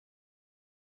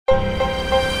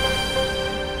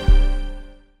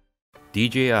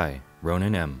DJI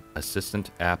Ronin-M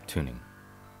Assistant App Tuning.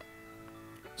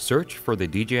 Search for the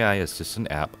DJI Assistant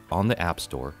App on the App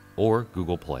Store or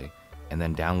Google Play and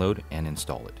then download and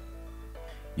install it.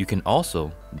 You can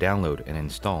also download and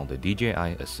install the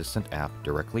DJI Assistant App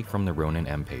directly from the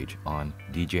Ronin-M page on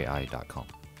DJI.com.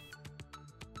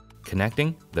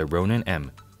 Connecting the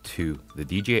Ronin-M to the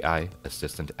DJI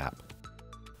Assistant App.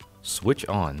 Switch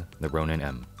on the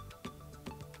Ronin-M.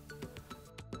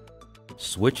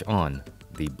 Switch on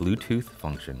the Bluetooth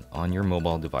function on your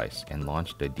mobile device and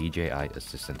launch the DJI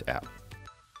Assistant App.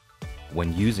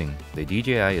 When using the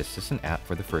DJI Assistant App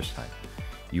for the first time,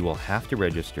 you will have to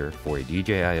register for a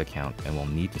DJI account and will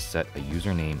need to set a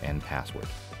username and password.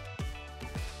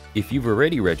 If you've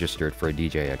already registered for a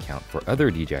DJI account for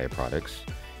other DJI products,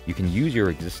 you can use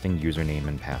your existing username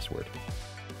and password.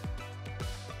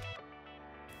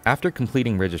 After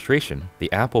completing registration,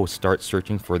 the app will start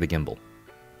searching for the gimbal.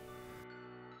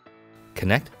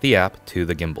 Connect the app to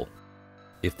the gimbal.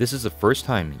 If this is the first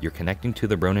time you're connecting to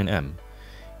the Ronin-M,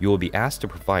 you will be asked to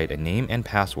provide a name and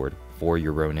password for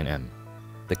your Ronin-M.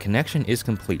 The connection is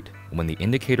complete when the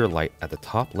indicator light at the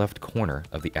top left corner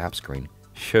of the app screen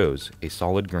shows a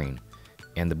solid green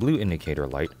and the blue indicator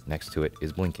light next to it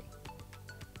is blinking.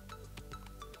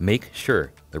 Make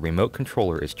sure the remote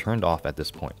controller is turned off at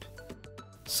this point.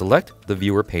 Select the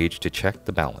viewer page to check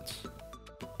the balance.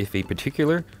 If a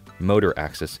particular motor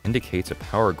axis indicates a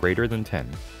power greater than 10,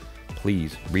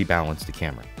 please rebalance the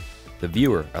camera. The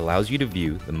viewer allows you to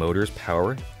view the motor's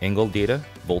power, angle data,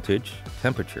 voltage,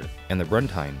 temperature, and the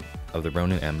runtime of the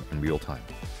Ronin-M in real time.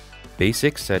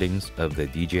 Basic settings of the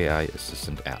DJI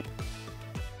Assistant App.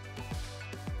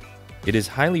 It is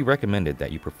highly recommended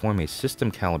that you perform a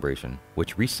system calibration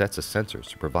which resets the sensors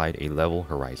to provide a level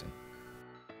horizon.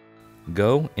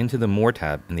 Go into the More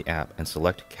tab in the app and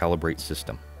select Calibrate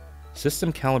System.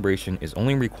 System calibration is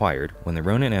only required when the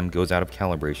Ronin-M goes out of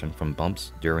calibration from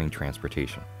bumps during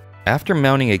transportation. After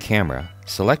mounting a camera,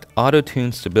 select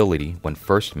Auto-Tune Stability when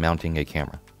first mounting a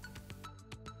camera.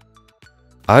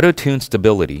 Auto-Tune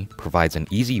Stability provides an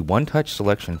easy one-touch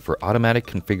selection for automatic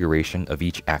configuration of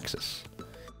each axis.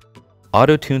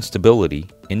 Auto-Tune Stability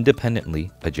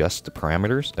independently adjusts the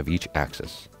parameters of each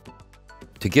axis.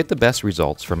 To get the best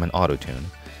results from an auto-tune,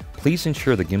 please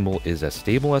ensure the gimbal is as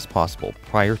stable as possible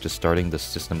prior to starting the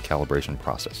system calibration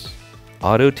process.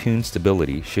 Auto-Tune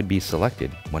Stability should be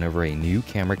selected whenever a new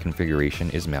camera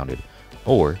configuration is mounted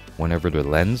or whenever the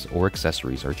lens or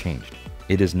accessories are changed.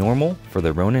 It is normal for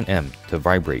the Ronin-M to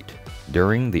vibrate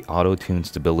during the Auto-Tune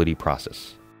Stability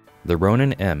process. The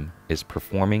Ronin-M is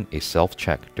performing a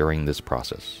self-check during this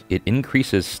process. It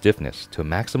increases stiffness to a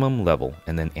maximum level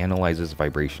and then analyzes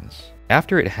vibrations.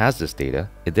 After it has this data,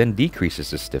 it then decreases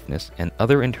the stiffness and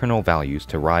other internal values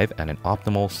to arrive at an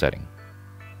optimal setting.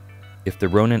 If the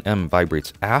Ronin-M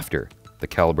vibrates after the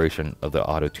calibration of the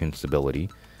Auto-Tune Stability,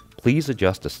 please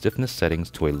adjust the stiffness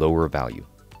settings to a lower value.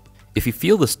 If you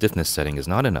feel the stiffness setting is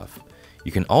not enough,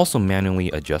 you can also manually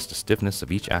adjust the stiffness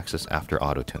of each axis after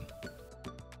Auto-Tune.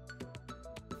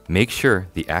 Make sure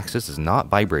the axis is not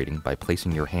vibrating by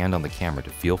placing your hand on the camera to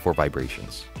feel for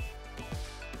vibrations.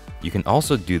 You can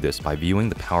also do this by viewing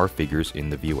the power figures in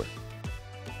the viewer.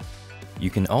 You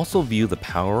can also view the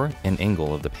power and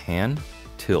angle of the pan,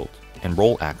 tilt, and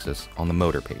roll axis on the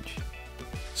motor page.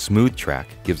 SmoothTrack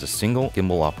gives a single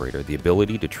gimbal operator the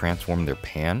ability to transform their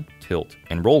pan, tilt,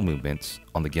 and roll movements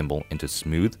on the gimbal into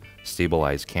smooth,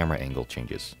 stabilized camera angle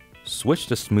changes. Switch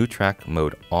to SmoothTrack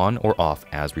mode on or off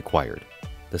as required.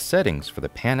 The settings for the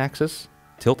pan axis,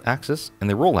 tilt axis, and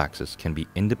the roll axis can be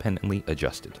independently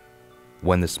adjusted.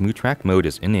 When the SmoothTrack mode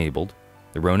is enabled,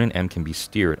 the Ronin-M can be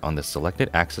steered on the selected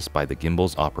axis by the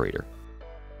gimbal's operator.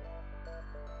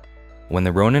 When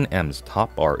the Ronin-M's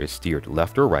top bar is steered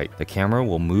left or right, the camera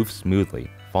will move smoothly,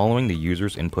 following the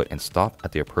user's input and stop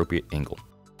at the appropriate angle.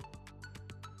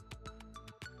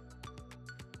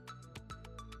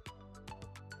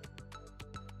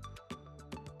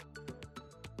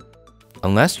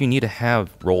 Unless you need to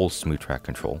have roll SmoothTrack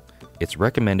control, it's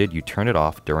recommended you turn it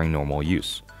off during normal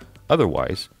use.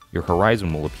 Otherwise, your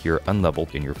horizon will appear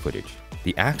unleveled in your footage.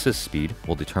 The axis speed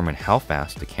will determine how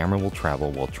fast the camera will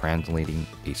travel while translating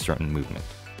a certain movement.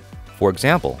 For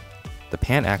example, the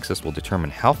pan axis will determine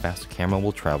how fast the camera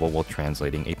will travel while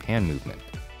translating a pan movement.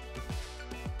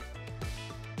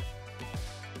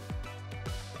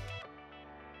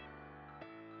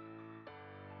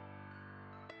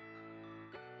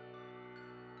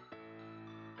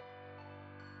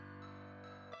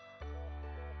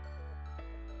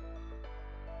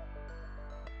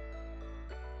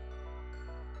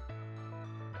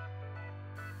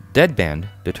 Deadband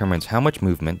determines how much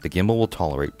movement the gimbal will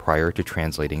tolerate prior to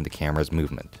translating the camera's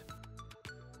movement.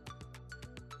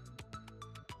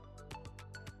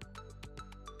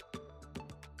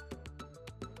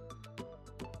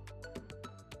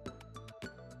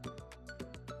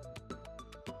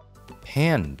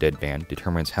 Pan deadband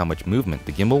determines how much movement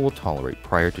the gimbal will tolerate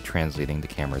prior to translating the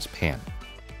camera's pan.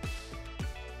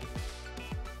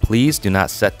 Please do not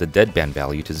set the deadband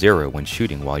value to 0 when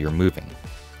shooting while you're moving.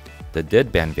 The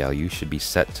deadband value should be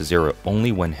set to 0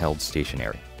 only when held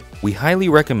stationary. We highly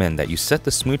recommend that you set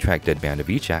the SmoothTrack deadband of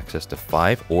each axis to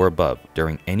 5 or above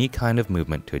during any kind of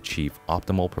movement to achieve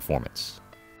optimal performance.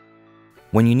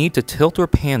 When you need to tilt or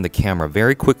pan the camera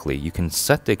very quickly, you can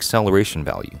set the acceleration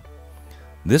value.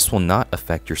 This will not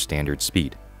affect your standard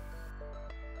speed.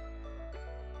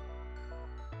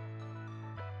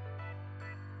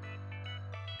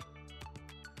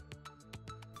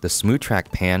 The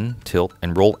SmoothTrack pan, tilt,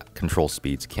 and roll control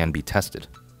speeds can be tested.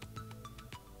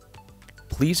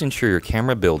 Please ensure your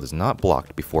camera build is not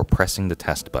blocked before pressing the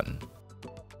test button.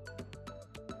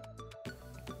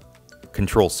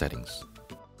 Control settings.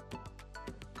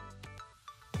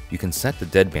 You can set the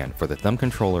deadband for the thumb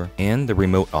controller and the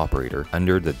remote operator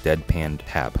under the Deadband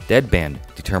tab. Deadband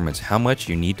determines how much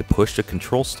you need to push the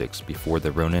control sticks before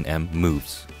the Ronin-M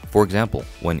moves. For example,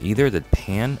 when either the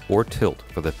pan or tilt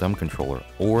for the thumb controller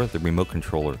or the remote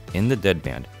controller in the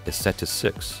deadband is set to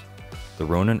 6, the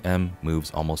Ronin-M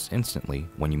moves almost instantly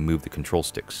when you move the control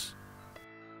sticks.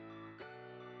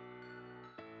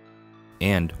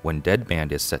 And when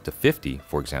deadband is set to 50,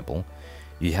 for example,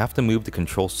 you have to move the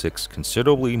control sticks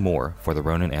considerably more for the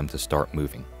Ronin-M to start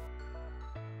moving.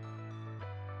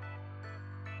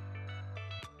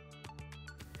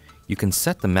 You can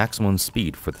set the maximum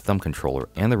speed for the thumb controller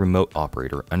and the remote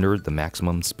operator under the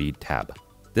Maximum Speed tab.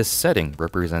 This setting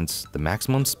represents the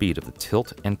maximum speed of the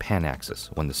tilt and pan axis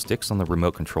when the sticks on the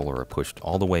remote controller are pushed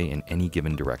all the way in any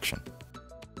given direction.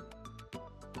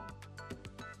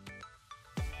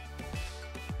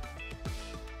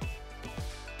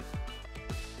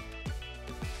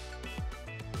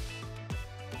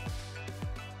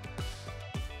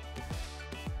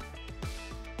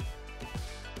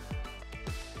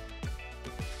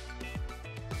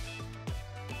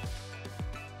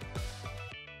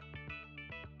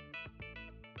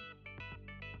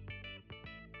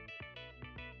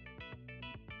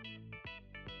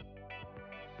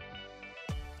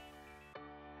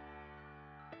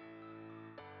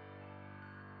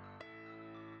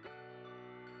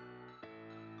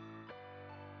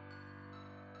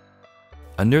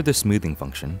 Under the smoothing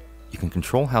function, you can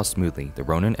control how smoothly the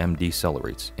Ronin-M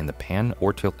decelerates in the pan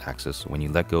or tilt axis when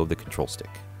you let go of the control stick.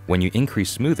 When you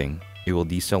increase smoothing, it will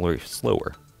decelerate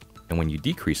slower, and when you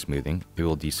decrease smoothing, it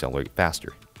will decelerate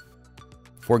faster.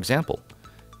 For example,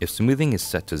 if smoothing is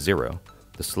set to 0,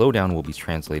 the slowdown will be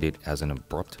translated as an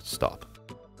abrupt stop.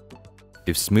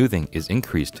 If smoothing is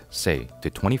increased, say, to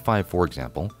 25 for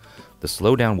example, the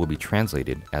slowdown will be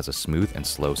translated as a smooth and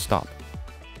slow stop.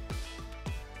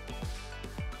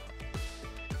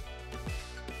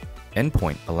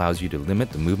 Endpoint allows you to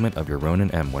limit the movement of your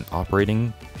Ronin-M when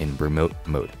operating in remote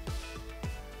mode.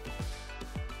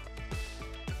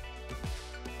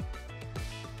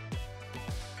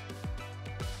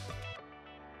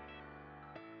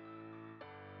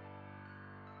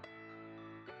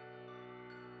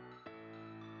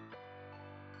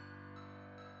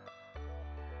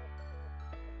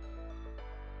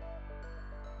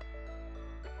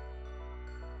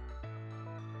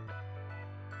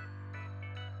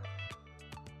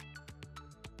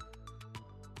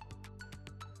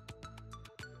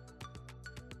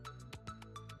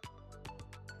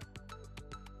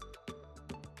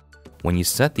 When you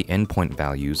set the endpoint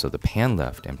values of the pan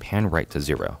left and pan right to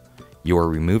 0, you are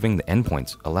removing the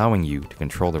endpoints, allowing you to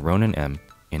control the Ronin-M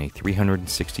in a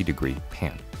 360-degree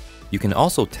pan. You can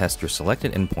also test your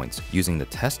selected endpoints using the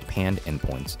Test Pan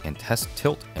Endpoints and Test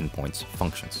Tilt Endpoints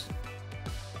functions.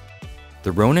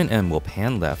 The Ronin-M will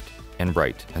pan left and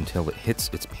right until it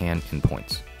hits its pan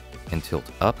endpoints, and tilt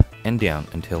up and down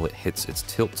until it hits its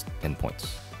tilt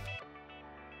endpoints.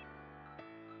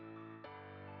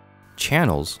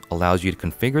 Channels allows you to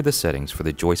configure the settings for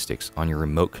the joysticks on your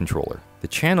remote controller. The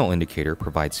channel indicator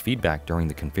provides feedback during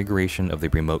the configuration of the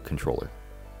remote controller.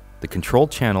 The control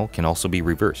channel can also be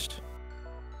reversed.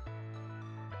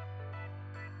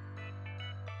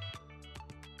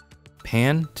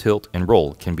 Pan, tilt, and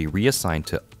roll can be reassigned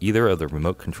to either of the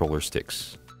remote controller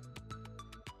sticks.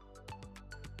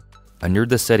 Under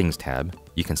the Settings tab,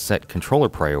 you can set controller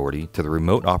priority to the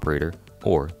remote operator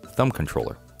or thumb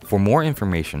controller. For more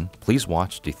information, please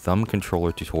watch the thumb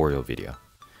controller tutorial video.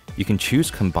 You can choose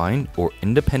combined or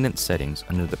independent settings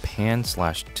under the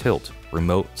pan/tilt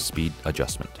remote speed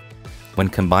adjustment. When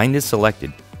combined is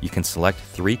selected, you can select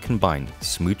 3 combined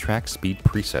SmoothTrack speed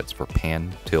presets for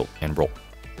pan, tilt, and roll.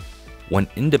 When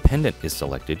independent is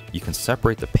selected, you can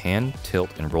separate the pan,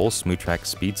 tilt, and roll SmoothTrack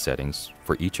speed settings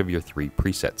for each of your 3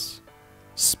 presets.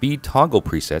 Speed toggle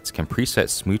presets can preset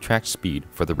SmoothTrack speed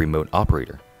for the remote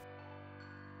operator.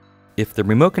 If the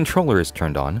remote controller is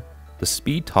turned on, the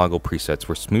speed toggle presets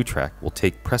for SmoothTrack will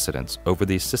take precedence over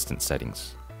the assistant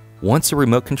settings. Once the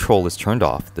remote control is turned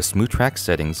off, the SmoothTrack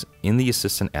settings in the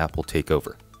Assistant app will take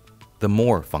over. The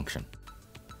More function.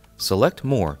 Select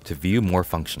More to view more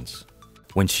functions.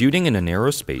 When shooting in a narrow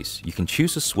space, you can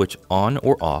choose to switch on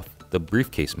or off the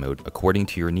briefcase mode according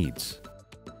to your needs.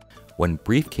 When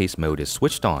briefcase mode is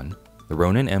switched on, the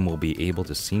Ronin-M will be able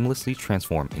to seamlessly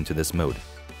transform into this mode.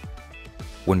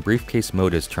 When briefcase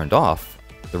mode is turned off,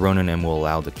 the Ronin-M will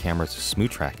allow the camera to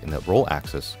SmoothTrack in the roll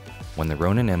axis when the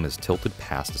Ronin-M is tilted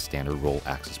past the standard roll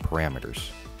axis parameters.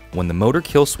 When the motor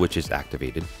kill switch is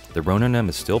activated, the Ronin-M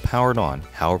is still powered on,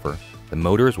 however, the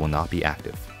motors will not be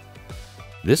active.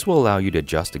 This will allow you to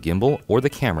adjust the gimbal or the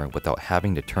camera without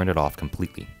having to turn it off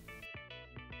completely.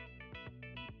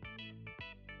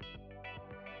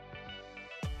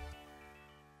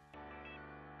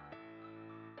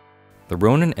 The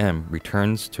Ronin-M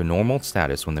returns to normal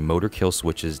status when the motor kill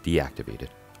switch is deactivated.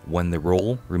 When the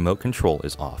roll remote control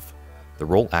is off, the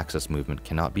roll axis movement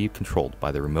cannot be controlled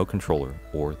by the remote controller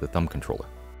or the thumb controller.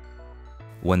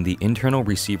 When the internal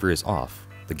receiver is off,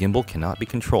 the gimbal cannot be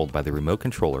controlled by the remote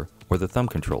controller or the thumb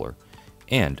controller,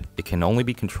 and it can only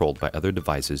be controlled by other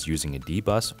devices using a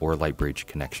D-bus or light bridge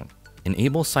connection.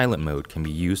 Enable silent mode can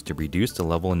be used to reduce the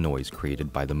level of noise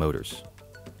created by the motors.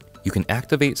 You can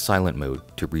activate silent mode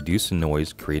to reduce the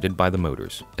noise created by the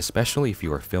motors, especially if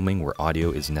you are filming where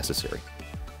audio is necessary.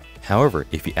 However,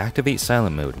 if you activate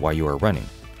silent mode while you are running,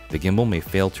 the gimbal may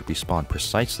fail to respond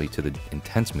precisely to the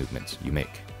intense movements you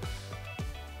make.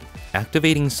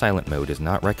 Activating silent mode is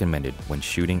not recommended when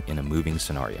shooting in a moving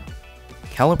scenario.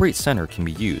 Calibrate center can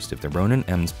be used if the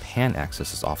Ronin-M's pan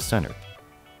axis is off-center.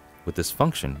 With this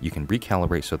function, you can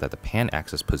recalibrate so that the pan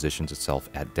axis positions itself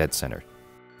at dead center.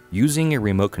 Using a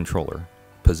remote controller,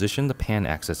 position the pan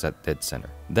axis at dead center,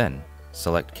 then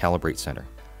select Calibrate Center.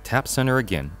 Tap Center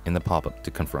again in the pop-up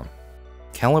to confirm.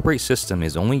 Calibrate system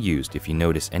is only used if you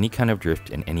notice any kind of drift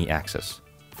in any axis.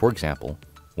 For example,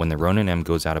 when the Ronin-M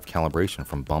goes out of calibration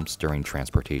from bumps during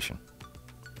transportation.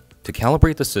 To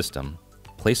calibrate the system,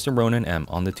 place the Ronin-M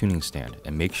on the tuning stand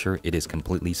and make sure it is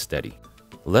completely steady.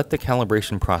 Let the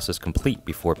calibration process complete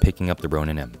before picking up the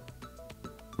Ronin-M.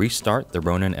 Restart the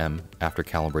Ronin-M after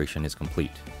calibration is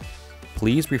complete.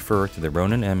 Please refer to the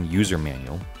Ronin-M user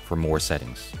manual for more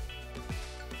settings.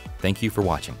 Thank you for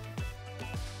watching.